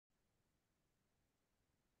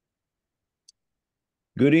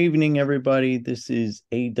Good evening, everybody. This is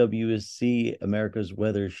AWSC, America's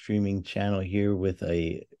Weather Streaming Channel, here with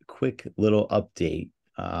a quick little update.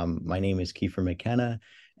 My name is Keefer McKenna,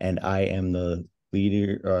 and I am the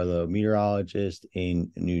leader or the meteorologist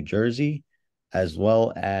in New Jersey, as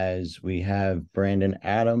well as we have Brandon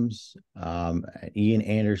Adams, Ian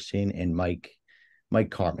Anderson, and Mike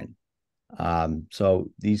Carmon. So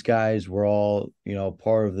these guys were all,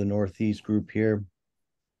 part of the Northeast group here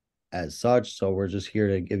as such. So we're just here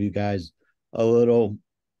to give you guys a little,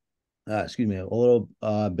 a little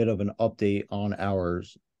bit of an update on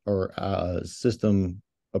ours or system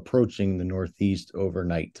approaching the Northeast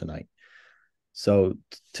overnight tonight. So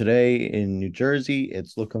today in New Jersey,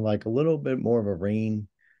 it's looking like a little bit more of a rain.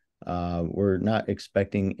 We're not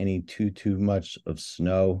expecting any too much of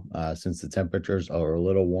snow since the temperatures are a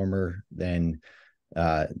little warmer than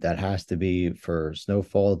that has to be for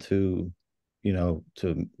snowfall to, you know,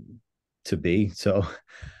 to be. So,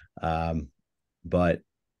 um, but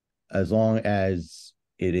as long as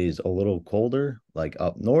it is a little colder, like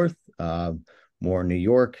up north, more New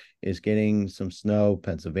York is getting some snow.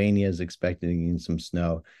 Pennsylvania is expecting some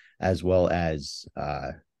snow, as well as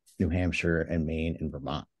New Hampshire and Maine and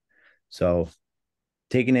Vermont. So,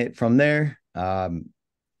 taking it from there, New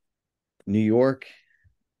York,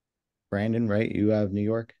 Brandon, right? You have New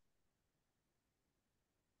York?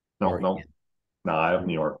 No, Or no, no, I have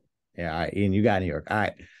New York. Yeah, all right, Ian, you got New York. All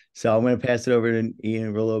right. So I'm going to pass it over to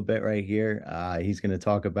Ian for a little bit right here. He's going to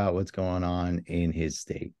talk about what's going on in his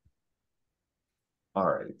state. All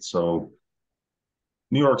right. So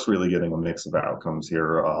New York's really getting a mix of outcomes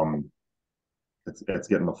here. It's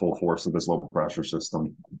getting the full force of this low pressure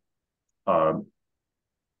system. Uh,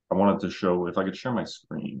 I wanted to show if I could share my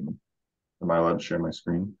screen. Am I allowed to share my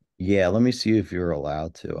screen? Yeah, let me see if you're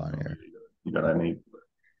allowed to on Oh, here. you got any?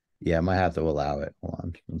 Yeah, I might have to allow it. Hold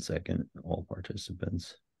on 1 second. All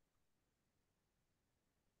participants.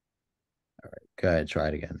 Go ahead, try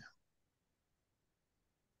it again.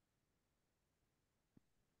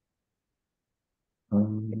 I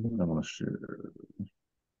want to share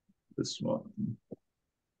this one.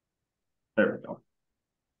 There we go.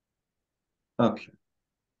 Okay.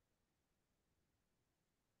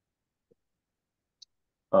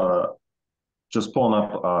 Uh, just pulling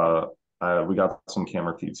up. We got some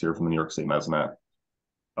camera feeds here from the New York State Mesonet.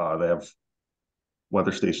 They have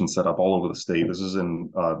weather stations set up all over the state. This is in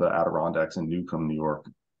the Adirondacks in Newcomb, New York.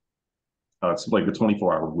 It's like a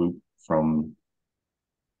 24-hour loop from,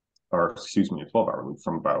 or excuse me, a 12-hour loop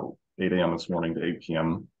from about 8 a.m. this morning to 8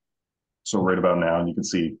 p.m. So right about now, and you can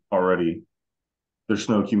see already there's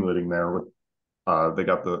snow accumulating there. With they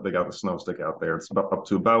got the snow stick out there. It's about up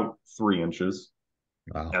to about 3 inches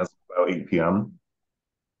Wow. as of about 8 p.m.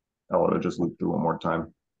 I'll let it just loop through one more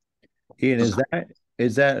time. Ian, Just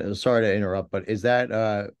is that sorry to interrupt, but is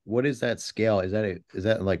that what is that scale? Is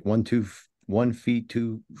that like 1 feet,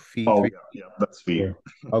 2 feet, oh 3 yeah, feet? yeah, that's feet. Or-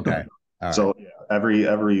 Okay. All right. So yeah,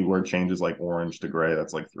 every word changes like orange to gray.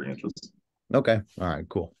 That's like 3 inches. Okay. All right,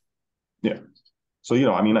 cool. Yeah. So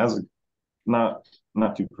I mean, as not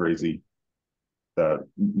not too crazy that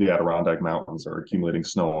the Adirondack Mountains are accumulating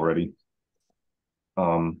snow already.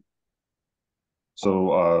 Um,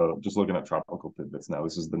 just looking at tropical tidbits now.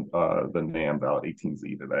 This is the NAM Valid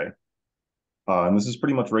 18Z today. And this is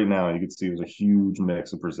pretty much right now. You can see there's a huge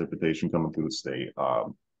mix of precipitation coming through the state.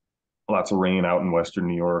 Lots of rain out in western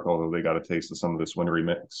New York, although they got a taste of some of this wintry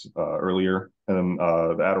mix earlier. And then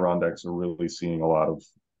the Adirondacks are really seeing a lot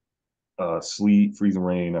of sleet, freezing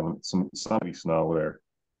rain, and some heavy snow there.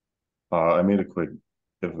 I made a quick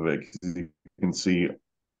if of it because you can see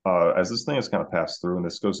as this thing has kind of passed through, and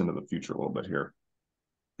this goes into the future a little bit here.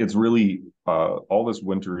 It's really all this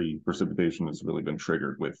wintry precipitation has really been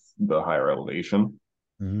triggered with the higher elevation.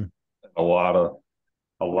 Mhm. A lot of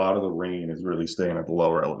the rain is really staying at the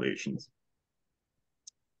lower elevations.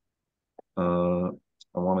 Uh,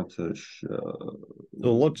 I wanted to show. So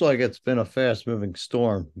it looks like it's been a fast moving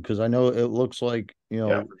storm because I know it looks like,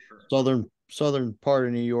 Yeah, for sure. southern part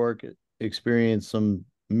of New York experienced some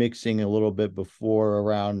mixing a little bit before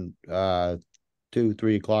around 2,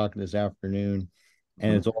 3 o'clock this afternoon.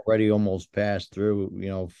 And Mhm. it's already almost passed through,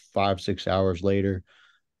 5, 6 hours later.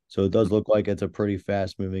 So it does look like it's a pretty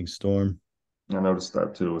fast moving storm. I noticed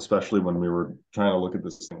that too, especially when we were trying to look at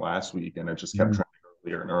this thing last week, and it just kept Mhm. trending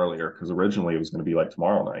earlier and earlier because originally it was going to be like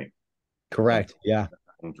tomorrow night, and Correct. Yeah.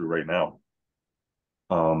 coming through right now.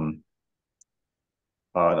 Um,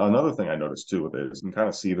 Another thing I noticed too with it is you can kind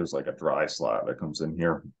of see there's like a dry slot that comes in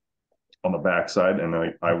here on the backside, and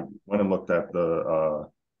I went and looked at the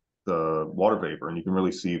water vapor, and you can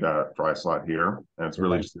really see that dry slot here, and it's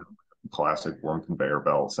really Correct. just classic warm conveyor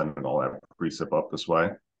belt sending all that precip up this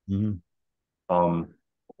way. Mhm. Um,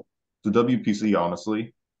 the WPC,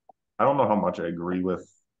 honestly, I don't know how much I agree with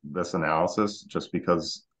this analysis, just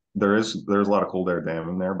because there's a lot of cold air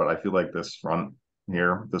damming there, but I feel like this front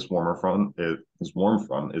here, this warm front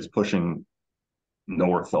is pushing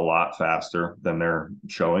north a lot faster than they're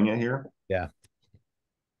showing it here. Yeah.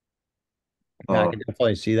 Yeah, I Uh, can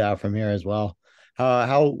definitely see that from here as well.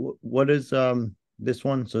 What is this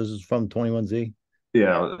one? So this is from 21Z.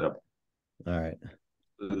 yeah, All right.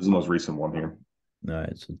 this is the most recent one here. All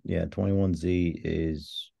right. So yeah, 21Z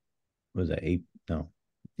is what is that? Eight? No.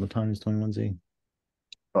 What time is 21Z?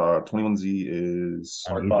 21Z is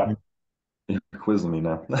On Eastern. you're quizzing me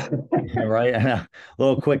now. Yeah, right. A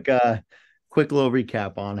little quick little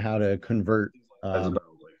recap on how to convert It's um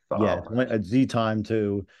about like yeah, a Z time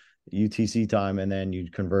to UTC time, and then you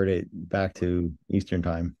convert it back to Eastern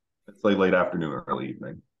time. it's like late afternoon or early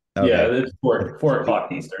evening. Yeah, Okay. it's four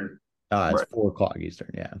o'clock Eastern. It's Right. 4 o'clock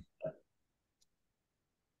Eastern. Yeah.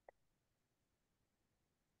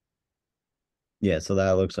 Yeah. So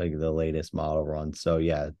that looks like the latest model run. So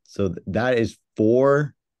yeah. So that is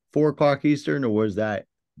 4 o'clock Eastern, or was that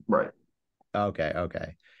Right. okay?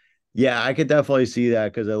 Okay. Yeah, I could definitely see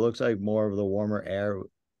that because it looks like more of the warmer air.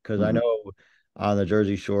 Because I Mhm. know on the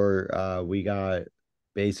Jersey Shore, we got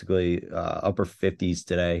basically upper 50s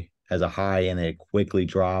today as a high, and it quickly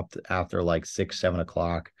dropped after like 6, 7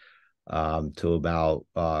 o'clock to about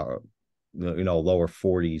lower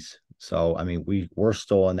 40s. So I mean, we're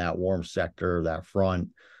still in that warm sector, that front,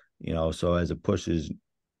 So as it pushes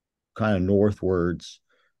kind of northwards,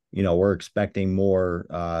 we're expecting more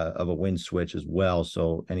of a wind switch as well.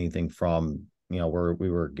 So anything from, we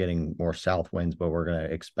were getting more south winds, but we're going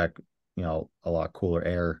to expect, a lot cooler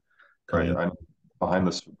air Right. coming.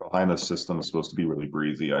 Behind this system is supposed to be really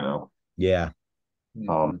breezy, I know. Yeah.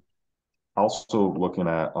 Um, also looking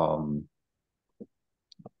at or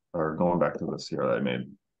going back to this here that I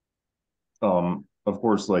made. Of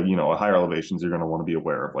course, like at higher elevations, you're gonna want to be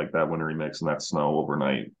aware of like that wintry mix and that snow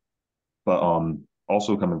overnight. But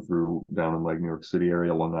also coming through down in like New York City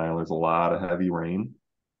area, Long Island, there's a lot of heavy rain.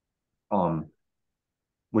 Um,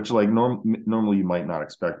 which like normally you might not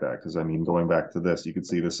expect that, because I mean, going back to this, you could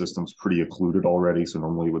see the system's pretty occluded already, so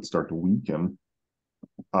normally it would start to weaken.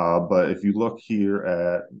 But if you look here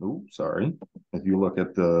at, sorry, if you look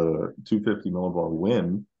at the 250 millibar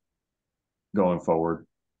wind going forward,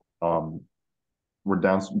 um, we're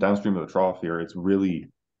downstream of the trough here. It's really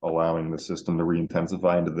allowing the system to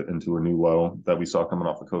re-intensify into a new low that we saw coming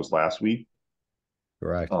off the coast last week.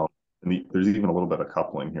 Correct. There's even a little bit of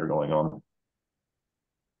coupling here going on.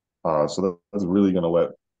 So that's really going to let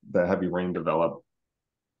that heavy rain develop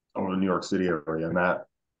over the New York City area, and that,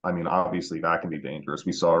 I mean, obviously that can be dangerous.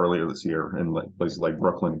 We saw earlier this year in like places like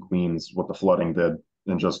Brooklyn, Queens, what the flooding did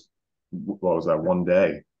in just what was that, one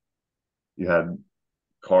day? You had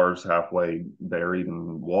cars halfway buried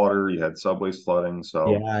in water. You had subways flooding. Yeah,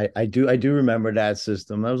 So I do remember that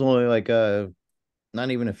system. That was only like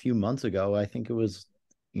not even a few months ago. I think it was,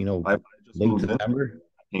 you know, I just late moved in, December.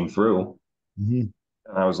 came through, Mhm.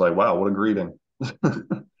 and I was like, wow, what a greeting.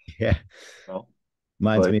 Yeah. Well,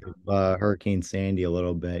 Reminds but me of Hurricane Sandy a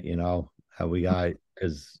little bit, how we got,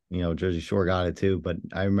 because Jersey Shore got it too. But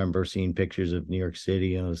I remember seeing pictures of New York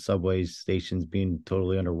City, subway stations being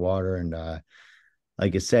totally underwater. And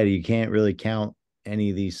like I said, you can't really count any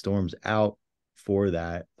of these storms out for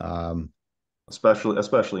that.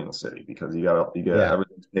 especially in the city, because you get Yeah,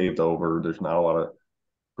 everything's paved over. There's not a lot of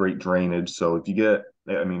great drainage. So if you get,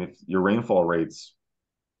 I mean, if your rainfall rates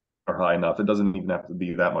are high enough, it doesn't even have to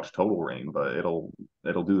be that much total rain, but it'll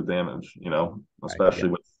do the damage, right. Yeah. especially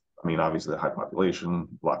with, I mean, obviously the high population,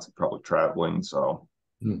 lots of public traveling. So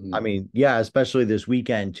I mean, yeah, especially this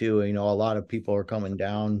weekend too. A lot of people are coming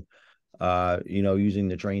down, using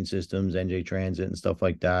the train systems, NJ Transit and stuff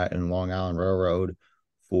like that, and Long Island Railroad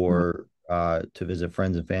for to visit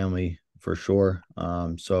friends and family for sure.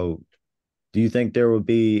 So do you think there would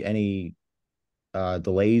be any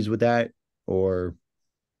delays with that, or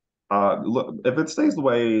look, if it stays the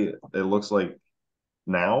way it looks like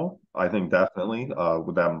now, I think definitely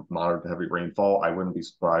with that moderate to heavy rainfall, I wouldn't be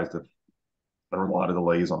surprised if there were a lot of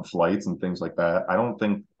delays on flights and things like that. I don't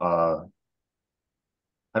think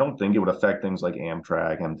it would affect things like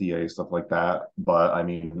Amtrak, MTA, stuff like that. But I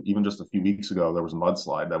mean, even just a few weeks ago, there was a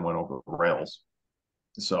mudslide that went over the rails.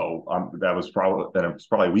 So that it was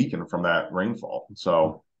probably weakened from that rainfall.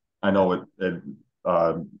 So I know it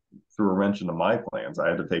uh, threw a wrench into my plans. I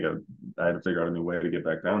had to figure out a new way to get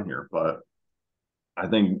back down here. But I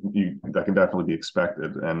think that can definitely be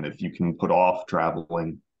expected. And if you can put off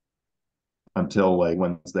traveling until like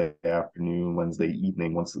Wednesday afternoon, Wednesday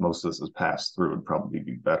evening, once most of this has passed through, would probably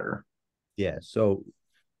be better. Yeah. So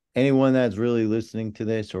anyone that's really listening to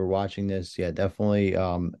this or watching this, yeah, definitely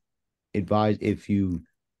advise if you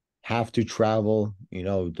have to travel,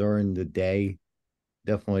 during the day,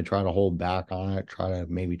 definitely try to hold back on it. Try to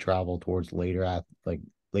maybe travel towards later at like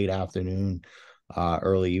late afternoon,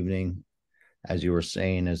 early evening, as you were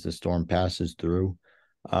saying, as the storm passes through.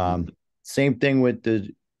 Um, Same thing with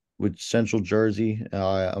Central Jersey.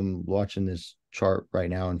 I'm watching this chart right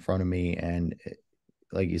now in front of me, and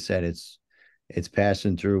like you said, it's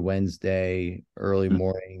passing through Wednesday early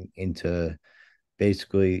morning into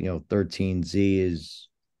basically 13Z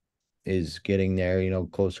is getting there,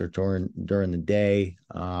 closer during the day.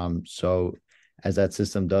 So as that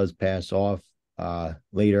system does pass off,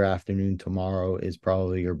 later afternoon tomorrow is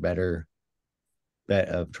probably your better bet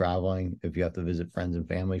of traveling if you have to visit friends and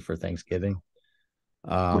family for Thanksgiving.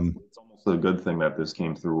 It's almost a good thing that this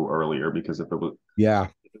came through earlier, because Yeah,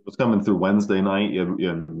 if it was coming through Wednesday night, you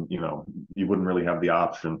wouldn't really have the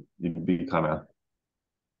option. You'd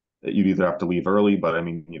either have to leave early, but I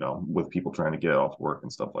mean, with people trying to get off work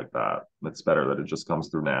and stuff like that, it's better that it just comes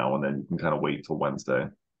through now, and then you can kind of wait till Wednesday.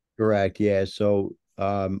 correct. Yeah. So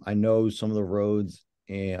I know some of the roads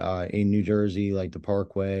in New Jersey, like the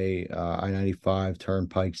Parkway, I-95,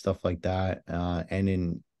 Turnpike, stuff like that, and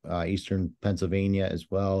in Eastern Pennsylvania as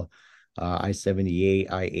well.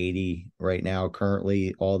 I-78, I-80 right now,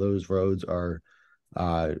 currently, all those roads are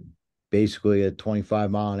uh, basically a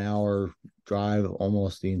 25-mile-an-hour drive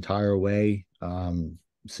almost the entire way.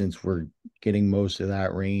 Since we're getting most of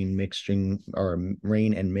that rain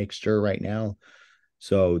and mixture right now.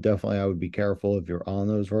 So definitely I would be careful if you're on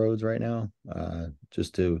those roads right now,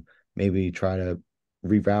 just to maybe try to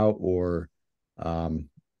reroute or um,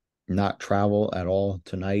 not travel at all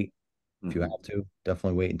tonight if you Mm-hmm. have to.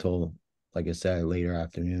 Definitely wait until, like I said, later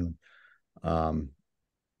afternoon. Um,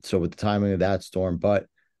 so with the timing of that storm, but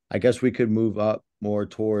I guess we could move up more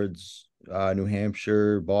towards New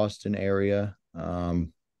Hampshire, Boston area.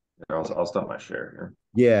 I'll stop my share here.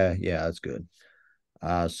 Yeah, yeah, that's good.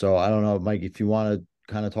 So I don't know, Mike, if you want to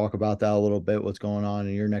kind of talk about that a little bit, what's going on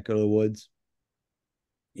in your neck of the woods?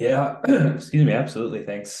 Yeah, excuse me. Absolutely.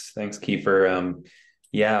 Thanks, Kiefer.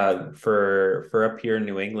 Yeah, for up here in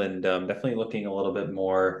New England, definitely looking a little bit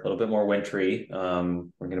more wintry. We're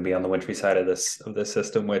going to be on the wintry side of this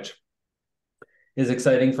system, which is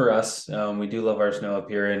exciting for us. We do love our snow up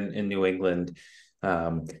here in New England.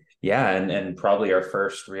 Um, yeah, and probably our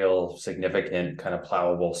first real significant kind of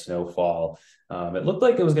plowable snowfall. It looked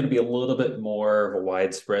like it was going to be a little bit more of a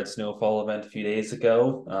widespread snowfall event a few days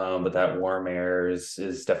ago, but that warm air is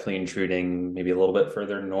definitely intruding maybe a little bit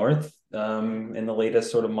further north in the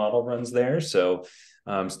latest sort of model runs there. So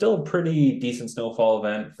still a pretty decent snowfall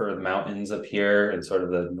event for the mountains up here and sort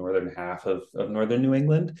of the northern half of northern New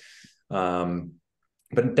England. Um,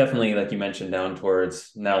 but definitely, like you mentioned, down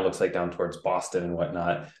towards now looks like down towards Boston and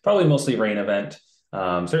whatnot. Probably mostly rain event.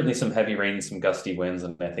 Certainly some heavy rain, some gusty winds,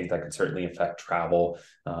 and I think that could certainly affect travel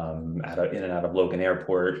in and out of Logan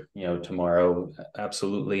Airport, tomorrow,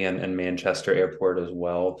 absolutely, and Manchester Airport as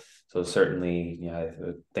well. So certainly, I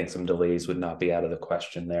think some delays would not be out of the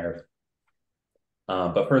question there.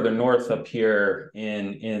 But further north up here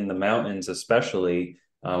in the mountains, especially,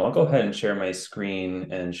 I'll go ahead and share my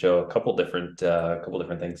screen and show a couple different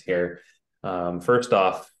things here. First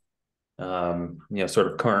off, sort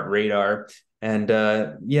of current radar, and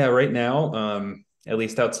yeah, right now, at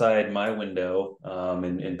least outside my window,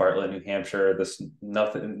 in Bartlett, New Hampshire,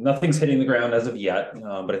 nothing's hitting the ground as of yet,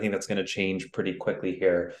 but I think that's going to change pretty quickly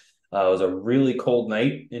here. It was a really cold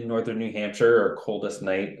night in northern New Hampshire, our coldest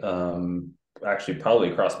night, actually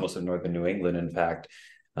probably across most of northern New England, in fact.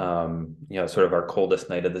 Sort of our coldest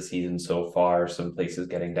night of the season so far, some places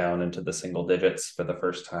getting down into the single digits for the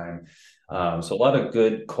first time. So a lot of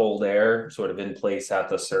good cold air sort of in place at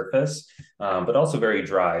the surface, but also very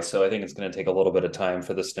dry. So I think it's going to take a little bit of time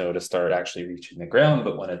for the snow to start actually reaching the ground.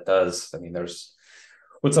 But when it does, I mean, there's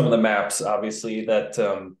with some of the maps, obviously, that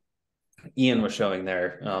Ian was showing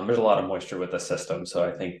there's a lot of moisture with the system. So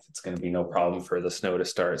I think it's going to be no problem for the snow to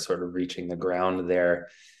start sort of reaching the ground there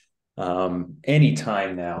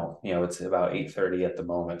anytime now. It's about 8:30 at the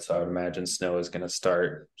moment, so I would imagine snow is going to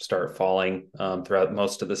start falling throughout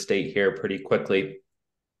most of the state here pretty quickly.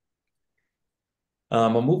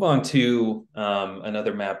 We'll move on to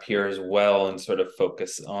another map here as well and sort of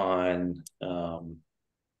focus on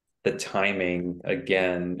the timing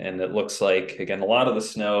again. And it looks like, again, a lot of the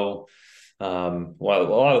snow, while a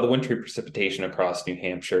lot of the wintry precipitation across New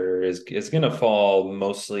Hampshire is going to fall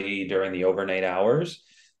mostly during the overnight hours.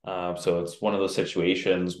 So it's one of those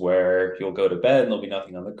situations where you'll go to bed and there'll be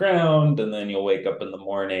nothing on the ground, and then you'll wake up in the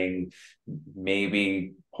morning,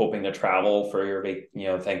 maybe hoping to travel for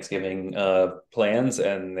your Thanksgiving plans,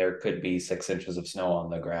 and there could be 6 inches of snow on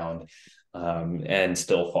the ground and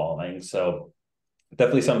still falling. So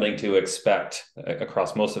definitely something to expect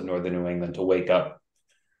across most of northern New England, to wake up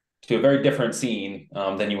to a very different scene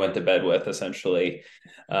than you went to bed with, essentially.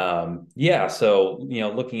 Yeah, so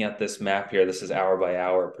looking at this map here, this is hour by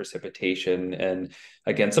hour precipitation, and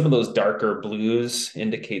again, some of those darker blues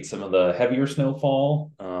indicate some of the heavier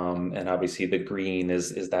snowfall, and obviously the green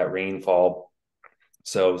is that rainfall.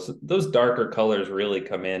 So those darker colors really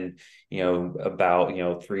come in,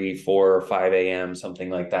 about 3, 4, or 5 a.m.,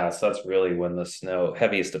 something like that. So that's really when the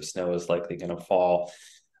heaviest of snow is likely going to fall.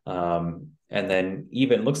 And then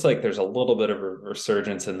even looks like there's a little bit of a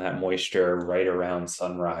resurgence in that moisture right around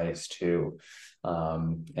sunrise too.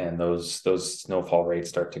 And those snowfall rates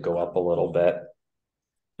start to go up a little bit.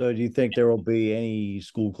 So do you think there will be any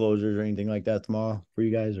school closures or anything like that tomorrow for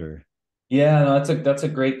you guys, or? Yeah, no, that's a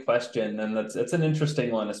great question, and it's an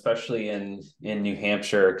interesting one, especially in New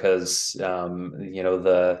Hampshire, because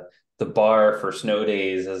the bar for snow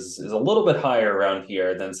days is a little bit higher around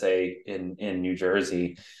here than say in New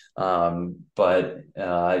Jersey. But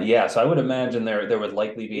yeah, so I would imagine there would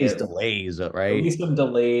likely be These delays, at right? least some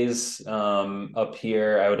delays up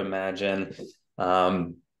here, I would imagine.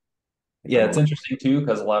 Yeah, it's interesting too,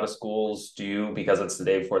 because a lot of schools do, because it's the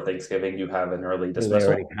day before Thanksgiving, do have an early Well, they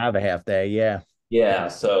already dismissal. have a half day. Yeah. Yeah,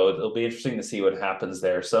 so it'll be interesting to see what happens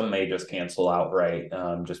there. Some may just cancel outright,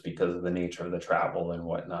 just because of the nature of the travel and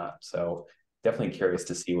whatnot. So definitely curious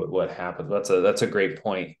to see what happens. That's a great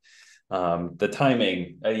point. The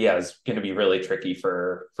timing, yeah, is going to be really tricky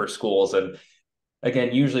for schools. And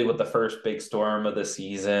again, usually with the first big storm of the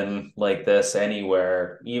season like this,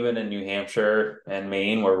 anywhere, even in New Hampshire and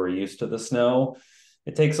Maine, where we're used to the snow,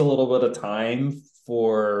 it takes a little bit of time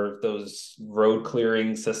for those road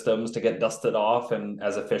clearing systems to get dusted off and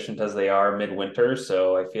as efficient as they are midwinter.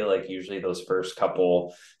 So I feel like usually those first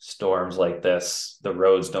couple storms like this, the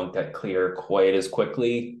roads don't get clear quite as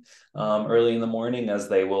quickly early in the morning as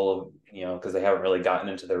they will, because they haven't really gotten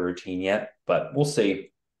into their routine yet. But we'll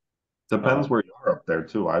see. Depends where you are up there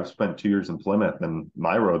too. I've spent 2 years in Plymouth, and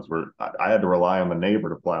my roads were I had to rely on the neighbor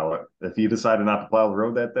to plow it. If he decided not to plow the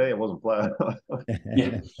road that day, it wasn't plowed.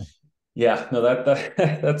 Yeah. Yeah, no, that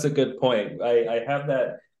that's a good point. I have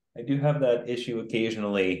that. I do have that issue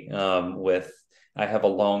occasionally with. I have a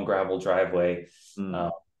long gravel driveway Mm.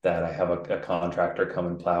 uh, that I have a contractor come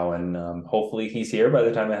and plow, and hopefully he's here by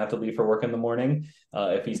the time I have to leave for work in the morning.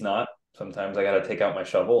 If he's not, sometimes I got to take out my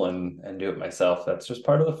shovel and do it myself. That's just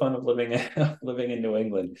part of the fun of living living in New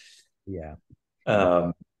England. Yeah.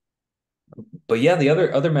 Um, but yeah, the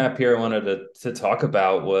other map here I wanted to talk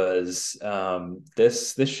about was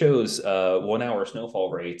this shows 1 hour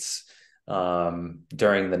snowfall rates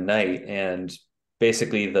during the night, and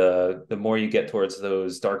basically the more you get towards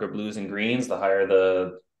those darker blues and greens, the higher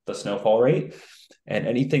the snowfall rate, and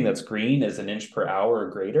anything that's green is an inch per hour or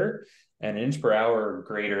greater. And an inch per hour or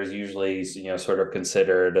greater is usually sort of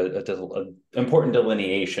considered a important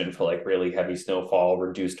delineation for like really heavy snowfall,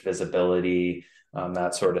 reduced visibility,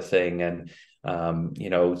 that sort of thing.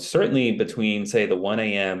 And certainly between say the 1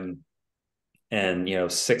 a.m.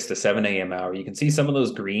 and 6 to 7 a.m. hour, you can see some of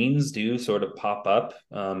those greens do sort of pop up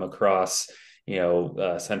across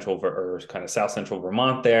central or kind of south central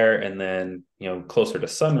Vermont there, and then closer to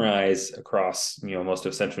sunrise across most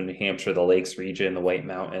of central New Hampshire, the Lakes region, the White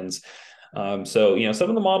Mountains. So some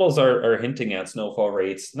of the models are hinting at snowfall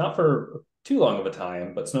rates, not for too long of a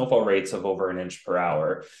time, but snowfall rates of over an inch per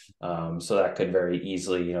hour. So that could very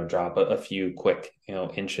easily, drop a few quick,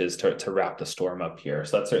 inches to wrap the storm up here.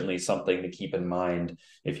 So that's certainly something to keep in mind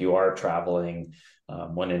if you are traveling.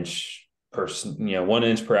 1 inch per 1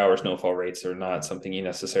 inch per hour snowfall rates are not something you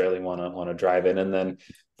necessarily want to drive in. And then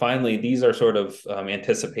finally, these are sort of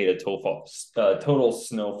anticipated total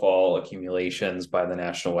snowfall accumulations by the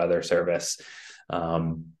National Weather Service.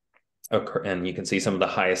 And you can see some of the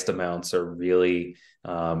highest amounts are really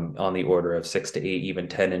on the order of 6 to 8, even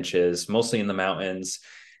 10 inches, mostly in the mountains,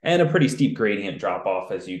 and a pretty steep gradient drop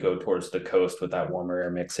off as you go towards the coast with that warmer air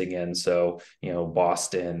mixing in. So,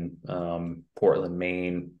 Boston, Portland,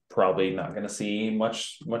 Maine, probably not going to see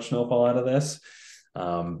much snowfall out of this.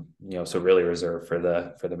 So really reserved for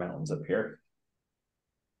the mountains up here.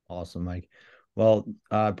 Awesome, Mike. Well,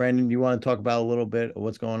 Brandon, do you want to talk about a little bit of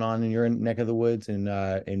what's going on in your neck of the woods in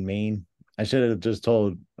Maine? I should have just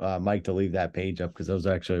told Mike to leave that page up, because that was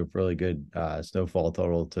actually a really good snowfall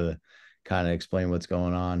total to kind of explain what's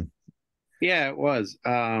going on. Yeah, it was.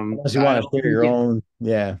 Unless you want to share your own,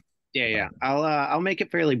 yeah. Yeah. I'll make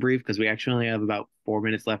it fairly brief because we actually only have about 4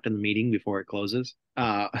 minutes left in the meeting before it closes.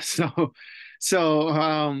 So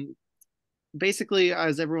basically,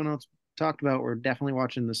 as everyone else talked about, we're definitely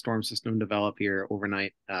watching the storm system develop here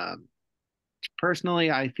overnight.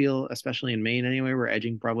 Personally, I feel, especially in Maine anyway, we're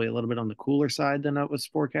edging probably a little bit on the cooler side than it was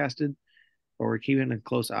forecasted, but we're keeping a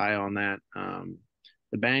close eye on that.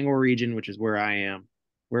 The Bangor region, which is where I am,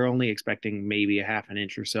 we're only expecting maybe a half an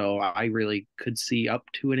inch or so. I really could see up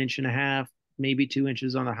to an inch and a half, maybe 2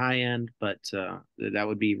 inches on the high end, but that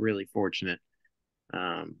would be really fortunate.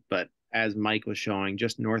 But as Mike was showing,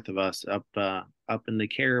 just north of us, up in the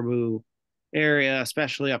Caribou area,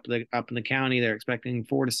 especially up in the county, they're expecting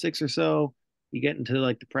 4 to 6 or so. You get into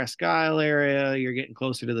like the Presque Isle area, you're getting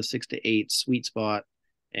closer to the 6 to 8 sweet spot.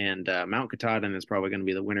 And Mount Katahdin is probably going to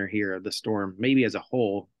be the winner here of the storm, maybe as a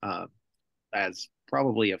whole, as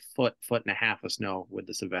probably a foot and a half of snow with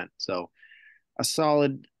this event. So a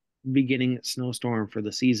solid beginning snowstorm for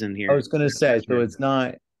the season I here. was going to say, so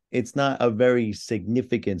it's not a very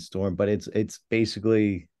significant storm, but it's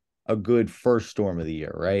basically a good first storm of the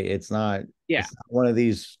year, right? Yeah, It's not one of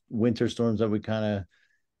these winter storms that we kind of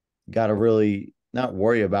got to really not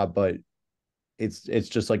worry about, but it's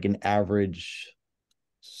just like an average,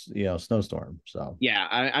 snowstorm. So yeah.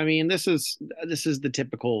 I mean, this is the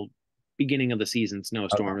typical beginning of the season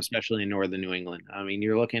snowstorm, okay. especially in northern New England. I mean,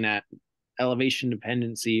 you're looking at elevation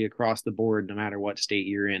dependency across the board, no matter what state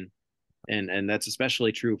you're in, and that's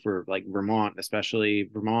especially true for like Vermont, especially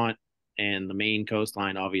Vermont and the Maine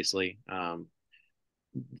coastline, obviously.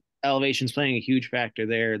 Elevation's playing a huge factor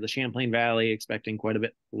there. The Champlain Valley expecting quite a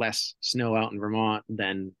bit less snow out in Vermont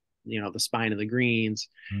than the spine of the Greens,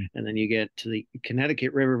 Mm. and then you get to the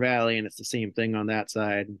Connecticut River Valley, and it's the same thing on that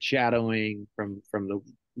side, shadowing from the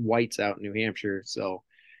whites out in New Hampshire. So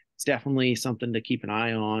it's definitely something to keep an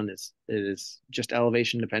eye on. It is just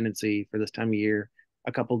elevation dependency for this time of year.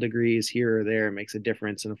 A couple degrees here or there makes a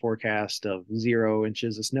difference in a forecast of 0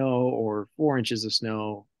 inches of snow or 4 inches of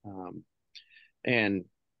snow. And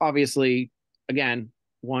obviously, again,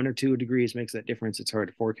 1 or 2 degrees makes that difference. It's hard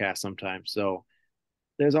to forecast sometimes. So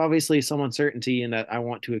there's obviously some uncertainty in that. I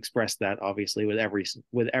want to express that obviously with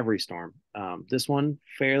every storm. This one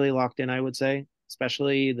fairly locked in, I would say,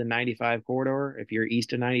 especially the 95 corridor. If you're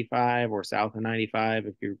east of 95 or south of 95,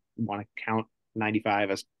 if you want to count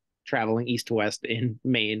 95 as traveling east to west in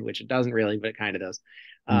Maine, which it doesn't really, but it kind of does.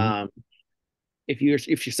 Mhm. If you're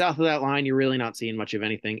south of that line, you're really not seeing much of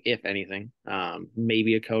anything, if anything.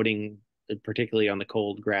 Maybe a coating, particularly on the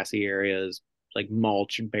cold, grassy areas like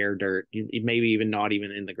mulch, bare dirt, maybe even not even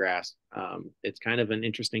in the grass. It's kind of an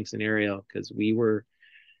interesting scenario because we were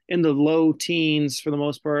in the low teens for the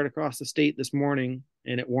most part across the state this morning,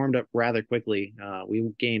 and it warmed up rather quickly.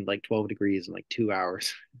 We gained like 12 degrees in like 2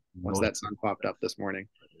 hours once that sun popped up this morning,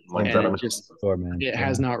 Like and that, it I'm just Sure, man. it Yeah.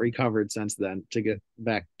 has not recovered since then to get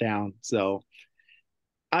back down. So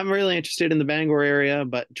I'm really interested in the Bangor area,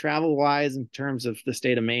 but travel wise, in terms of the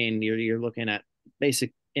state of Maine, you're looking at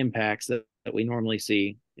basic impacts that we normally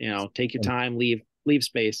see. Take your time, leave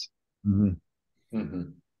space. Mhm. Mm-hmm.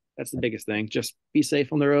 That's the biggest thing. Just be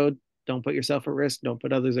safe on the road. Don't put yourself at risk. Don't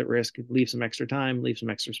put others at risk. Leave some extra time. Leave some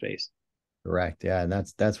extra space. Correct. Yeah, and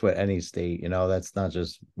that's what any state, that's not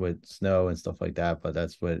just with snow and stuff like that, but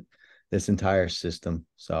that's what this entire system.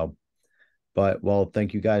 So, but well,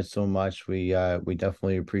 thank you guys so much. We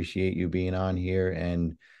definitely appreciate you being on here,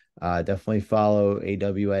 and definitely follow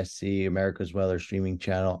AWSC America's Weather streaming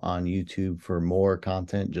channel on YouTube for more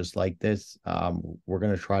content just like this. We're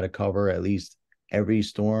gonna try to cover at least every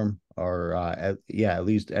storm, or at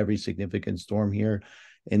least every significant storm here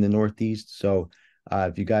in the Northeast. So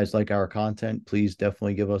if you guys like our content, please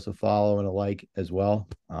definitely give us a follow and a like as well.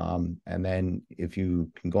 And then if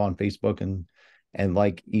you can go on Facebook and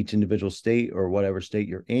like each individual state or whatever state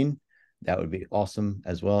you're in, that would be awesome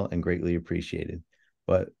as well and greatly appreciated.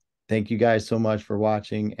 But thank you guys so much for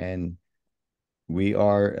watching, and we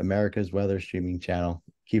are America's Weather Streaming Channel.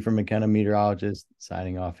 Keefer McKenna, meteorologist,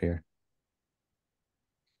 signing off here.